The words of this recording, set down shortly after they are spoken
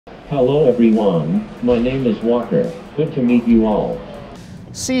Hello everyone, my name is Walker. Good to meet you all.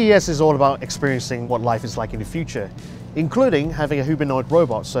 CES is all about experiencing what life is like in the future, including having a humanoid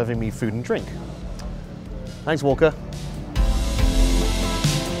robot serving me food and drink. Thanks, Walker.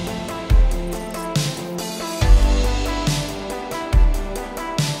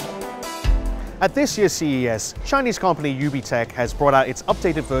 At this year's CES, Chinese company Ubtech has brought out its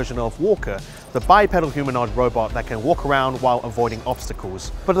updated version of Walker, the bipedal humanoid robot that can walk around while avoiding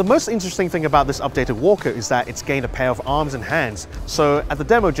obstacles. But the most interesting thing about this updated Walker is that it's gained a pair of arms and hands. So at the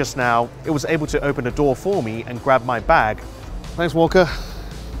demo just now, it was able to open the door for me and grab my bag. Thanks, Walker.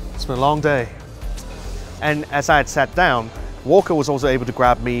 It's been a long day. And as I had sat down, Walker was also able to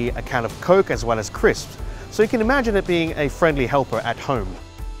grab me a can of Coke as well as crisps. So you can imagine it being a friendly helper at home.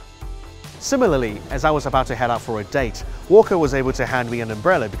 Similarly, as I was about to head out for a date, Walker was able to hand me an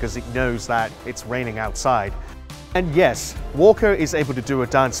umbrella because it knows that it's raining outside. And yes, Walker is able to do a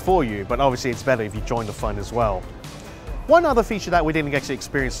dance for you, but obviously it's better if you join the fun as well. One other feature that we didn't get to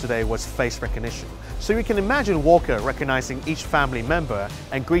experience today was face recognition. So you can imagine Walker recognizing each family member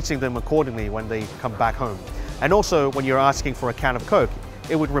and greeting them accordingly when they come back home. And also when you're asking for a can of Coke,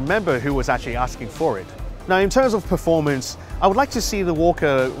 it would remember who was actually asking for it. Now, in terms of performance, I would like to see the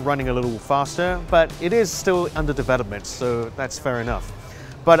Walker running a little faster, but it is still under development, so that's fair enough.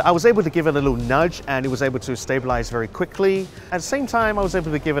 But I was able to give it a little nudge and it was able to stabilize very quickly. At the same time, I was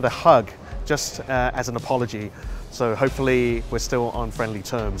able to give it a hug just as an apology. So hopefully we're still on friendly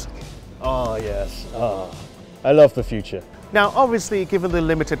terms. Oh yes, I love the future. Now, obviously, given the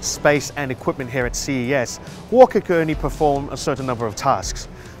limited space and equipment here at CES, Walker could only perform a certain number of tasks.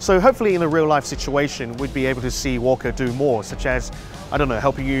 So hopefully in a real-life situation, we'd be able to see Walker do more, such as, I don't know,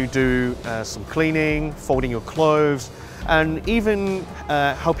 helping you do some cleaning, folding your clothes, and even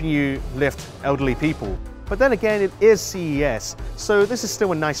helping you lift elderly people. But then again, it is CES, so this is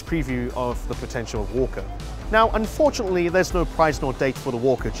still a nice preview of the potential of Walker. Now, unfortunately, there's no price nor date for the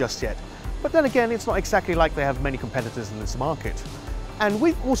Walker just yet. But then again, it's not exactly like they have many competitors in this market. And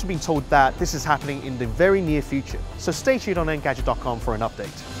we've also been told that this is happening in the very near future. So stay tuned on Engadget.com for an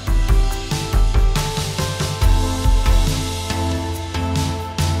update.